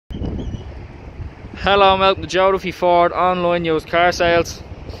Hello, I'm welcome to Joe Duffy Ford online used car sales.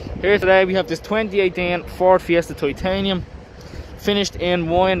 Here today we have this 2018 Ford Fiesta Titanium, finished in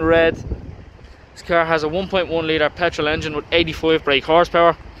wine red. This car has a 1.1 litre petrol engine with 85 brake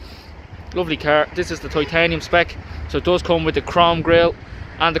horsepower. Lovely car. This is the titanium spec, so it does come with the chrome grille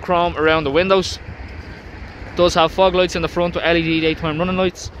and the chrome around the windows. It does have fog lights in the front with LED daytime running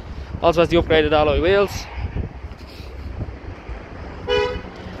lights. Also has the upgraded alloy wheels.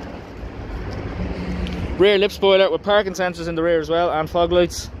 Rear lip spoiler with parking sensors in the rear as well, and fog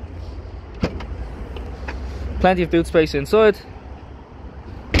lights. Plenty of boot space inside.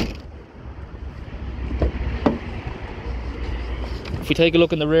 If we take a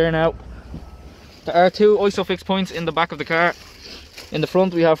look in the rear now, there are two ISOFIX points in the back of the car. In the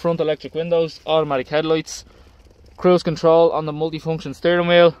front we have front electric windows, automatic headlights, cruise control on the multifunction steering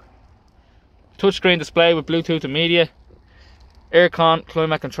wheel, touchscreen display with Bluetooth and media, aircon,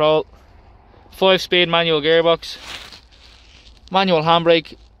 climate control, 5-speed manual gearbox, manual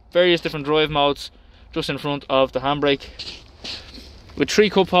handbrake, various different drive modes just in front of the handbrake, with 3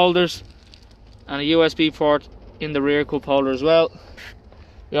 cup holders and a USB port in the rear cup holder as well.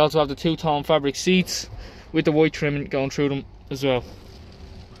 We also have the 2-tone fabric seats with the white trimming going through them as well.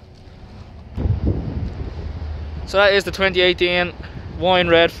 So that is the 2018 wine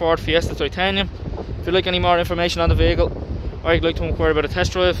red Ford Fiesta Titanium. If you'd like any more information on the vehicle, or you'd like to inquire about a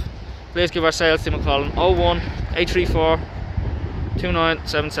test drive, please give our sales team a call on 01834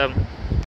 2977.